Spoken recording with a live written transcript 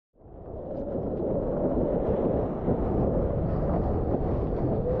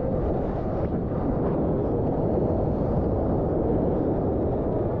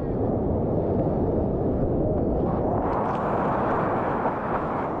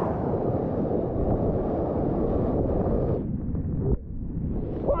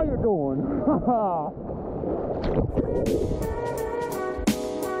going.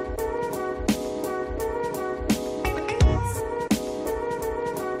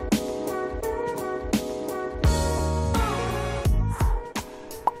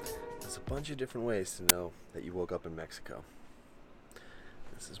 There's a bunch of different ways to know that you woke up in Mexico.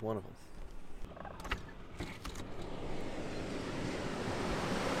 This is one of them.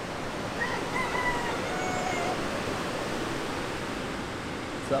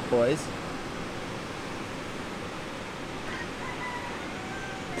 What's up, boys?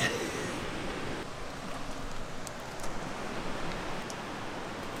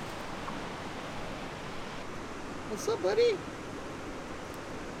 What's up, buddy?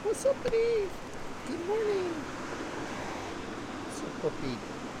 What's up, buddy? Good morning. What's up, puppy?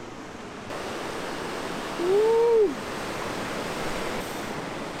 Woo!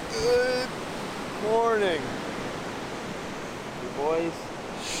 Good morning. You boys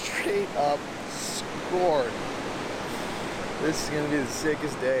straight up scored. This is gonna be the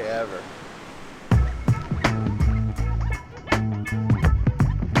sickest day ever.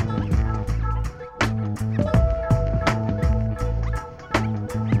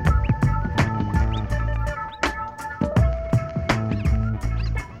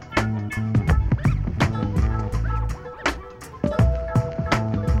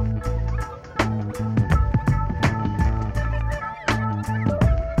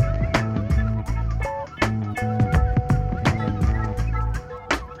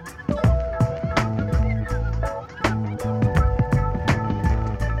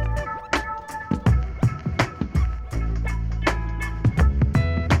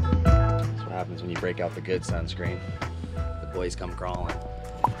 Break out the good sunscreen. The boys come crawling.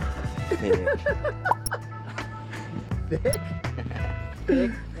 Thick?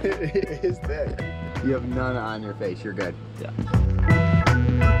 Thick? It is thick. You have none on your face. You're good. Yeah.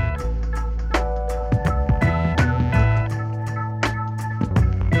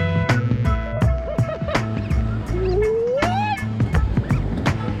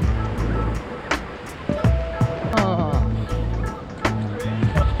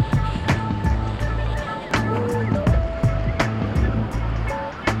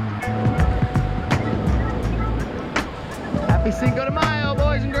 Happy Cinco de Mayo,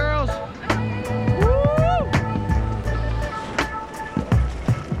 boys and girls! Woo!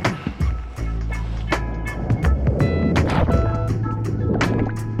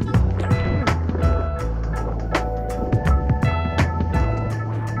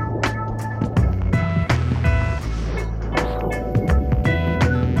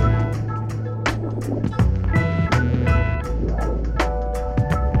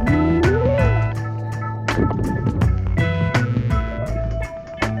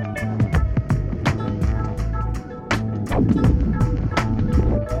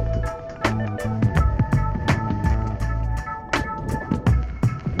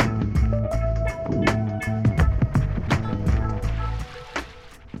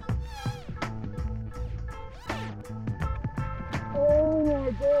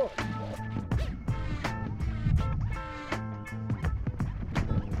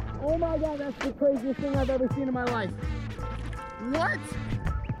 Oh my god, that's the craziest thing I've ever seen in my life. What?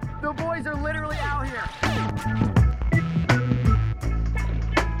 The boys are literally out here.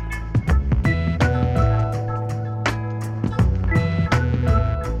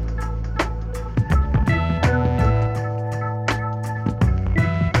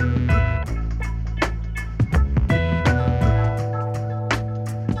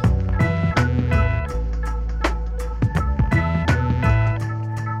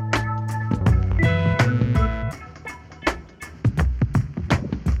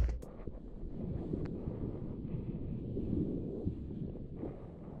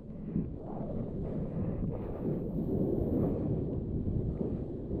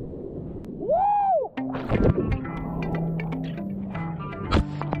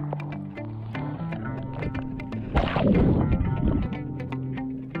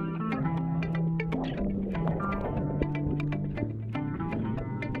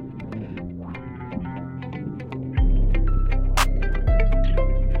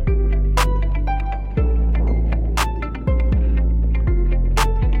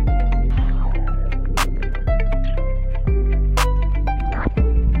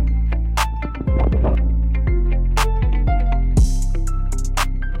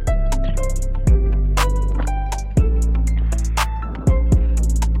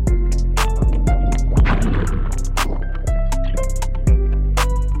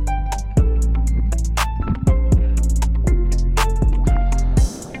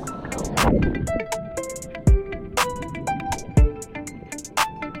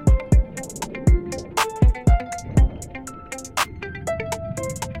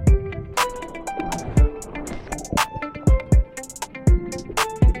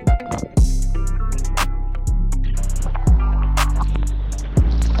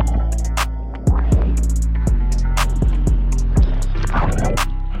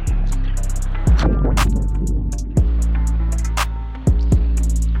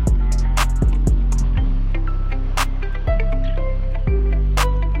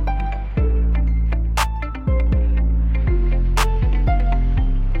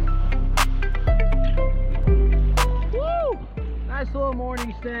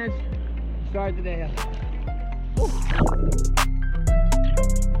 unmatched start the day. Oh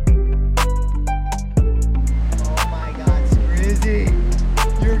my God, Scrizzy,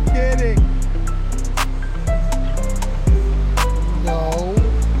 you're kidding. No.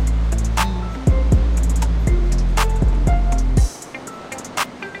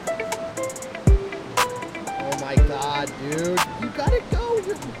 Oh my God, dude, you gotta go.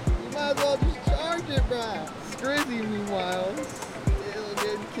 You might as well just charge it, bruh. Scrizzy, meanwhile, still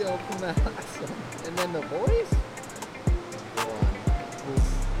getting killed from that last one. And then the boys? Go on. Oof.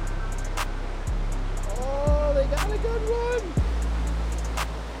 Oh, they got a good one.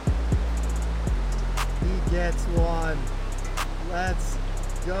 He gets one. Let's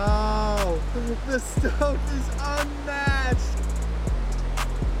go. The Stoked is unmatched.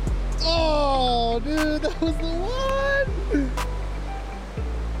 Oh, dude, that was the one.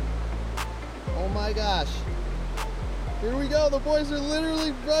 Oh my gosh. Here we go. The boys are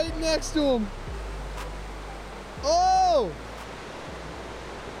literally right next to him. Oh!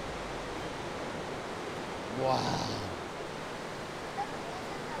 Wow.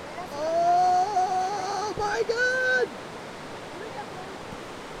 Oh my God!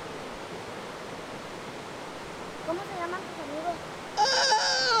 ¿Cómo se llaman tus amigos?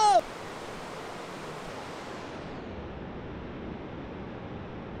 Oh!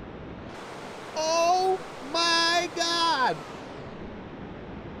 Oh my God!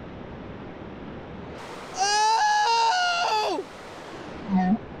 Oh!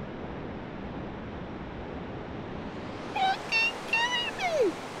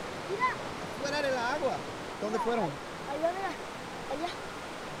 Fuera del agua. ¿Dónde fueron? Allá, mira. Allá.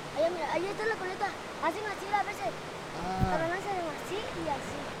 Allá, mira. Allá está la coleta. Hacen así a veces. Pero no hacen así y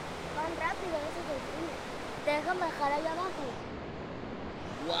así. Van rápido, eso es el fin. Te dejan bajar allá abajo.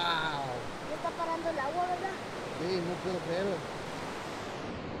 Wow. Ya está parando el agua, ¿verdad? Sí, no puedo creerlo.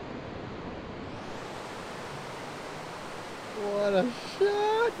 What a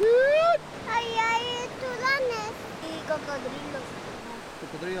shot, dude! Ahí hay turones. Y cocodrilos.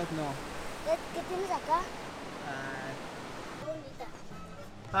 Cocodrilos no. ¿Qué tienes acá? Bonita.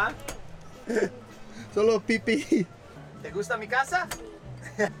 ¿Ah? Solo pipí. ¿Te gusta mi casa?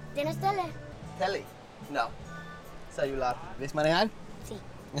 ¿Tienes tele? Tele. No. Celular. ¿Ves manejar? Sí.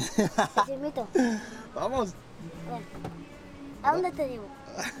 Te invito. Vamos. Ven. ¿A dónde te llevo?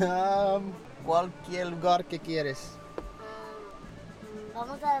 Cualquier lugar que quieres.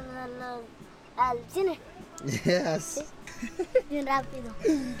 Vamos al cine. Yes. Bien rápido.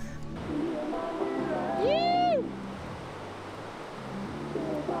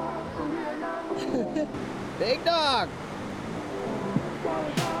 Big dog.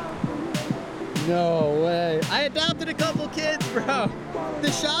 No way. I adopted a couple kids, bro.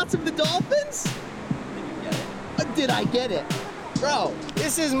 The shots of the dolphins? Did I get it? Bro,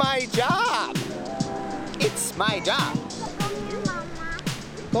 this is my job. It's my job.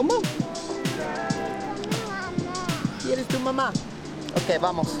 ¿Cómo? ¿Quieres tu mamá? Ok,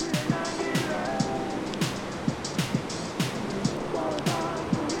 vamos.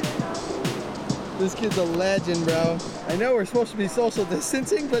 This kid's a legend, bro. I know we're supposed to be social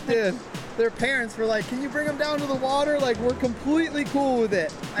distancing, but dude, their parents were like, can you bring them down to the water? Like, we're completely cool with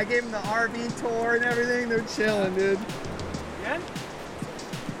it. I gave them the RV tour and everything. They're chilling, dude. Bien?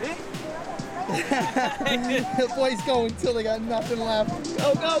 The boys go until they got nothing left.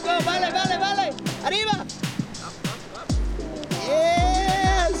 Go, go, go. Vale, vale, vale. Arriba.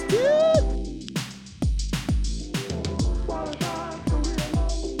 Yes, dude.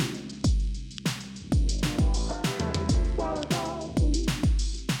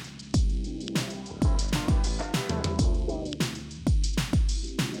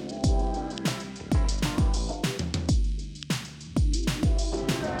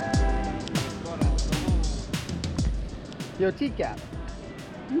 Yo, T-Cap,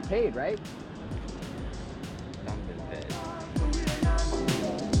 you paid, right?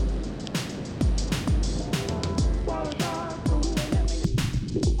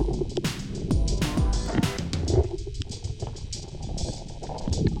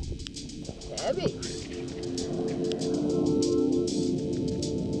 Heavy.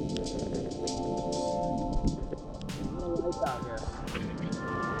 Lights out here.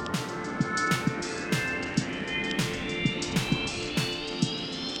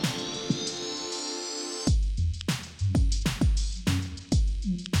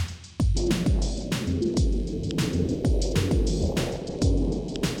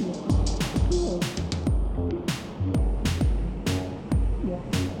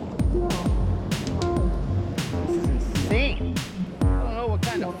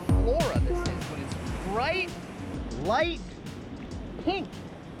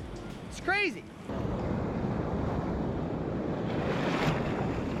 crazy.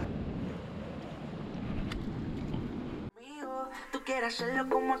 Tú quieres hacerlo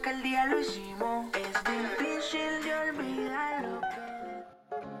como aquel día lo hicimos. Es difícil de olvidarlo.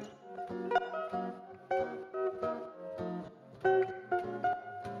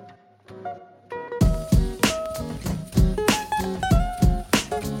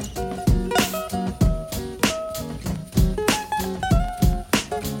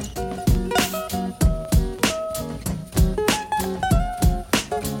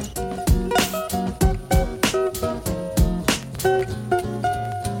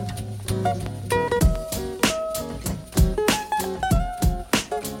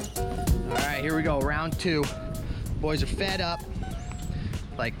 Here we go, round 2. Boys are fed up,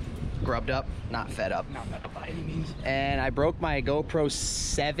 like grubbed up, not fed up. Not fed up by any means. And I broke my GoPro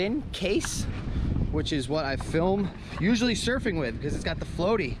 7 case, which is what I film usually surfing with because it's got the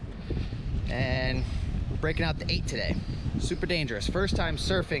floaty. And we're breaking out the 8 today. Super dangerous. First time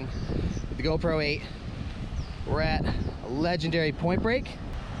surfing with the GoPro 8. We're at a legendary point break.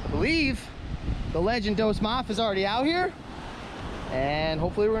 I believe the legend Dose Moff is already out here. And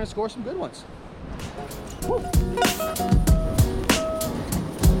hopefully we're gonna score some good ones. Woo.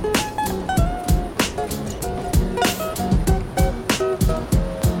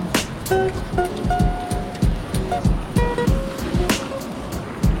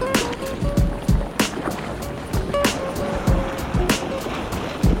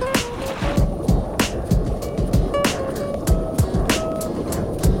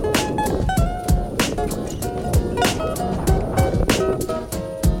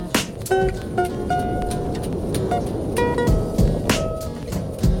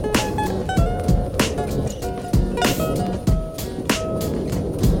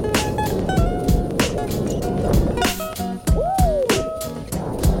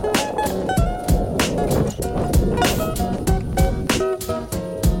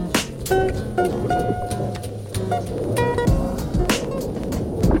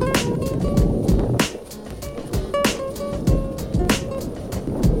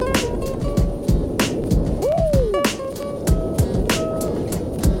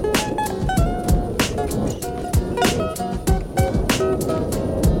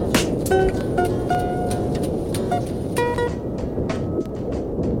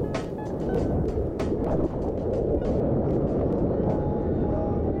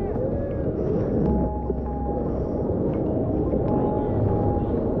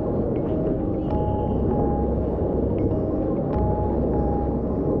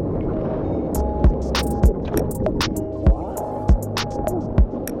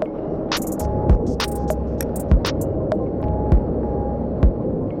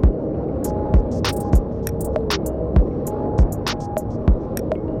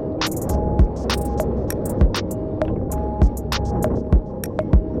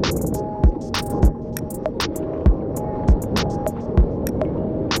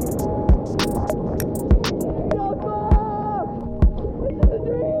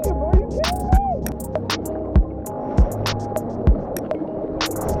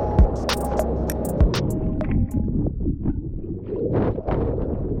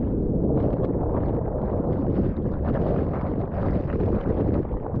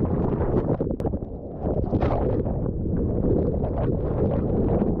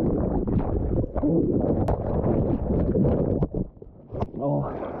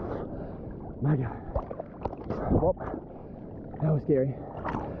 My God. Well, that was scary.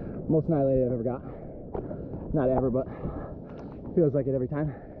 Most annihilated I've ever got. Not ever, but feels like it every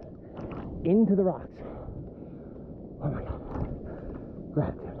time. Into the rocks. Oh my God.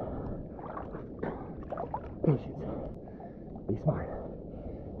 Gratitude. Patience. Be smart.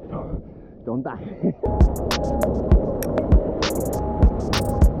 Don't die.